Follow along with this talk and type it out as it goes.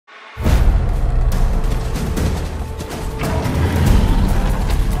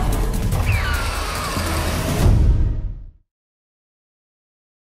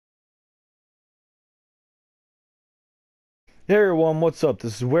Hey everyone, what's up?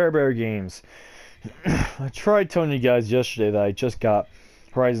 This is Werebear Games. I tried telling you guys yesterday that I just got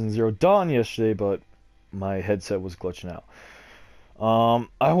Horizon Zero Dawn yesterday, but my headset was glitching out.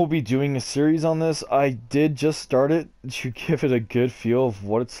 I will be doing a series on this. I did just start it to give it a good feel of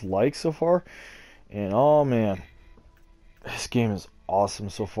what it's like so far. And oh man, this game is awesome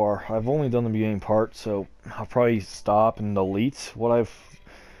so far. I've only done the beginning part, so I'll probably stop and delete what I've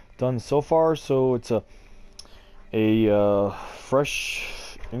done so far. So it's a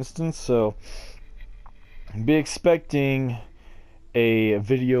fresh instance, so be expecting a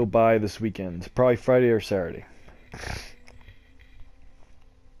video by this weekend, probably Friday or Saturday.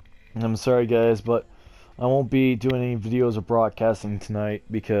 I'm sorry guys, but I won't be doing any videos or broadcasting tonight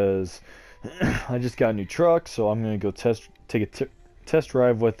because I just got a new truck, so I'm gonna go take a test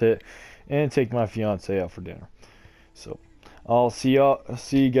drive with it and take my fiance out for dinner. So I'll see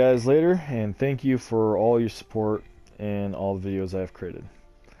you guys later, and thank you for all your support and all the videos I've created.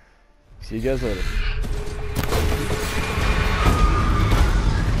 See you guys later.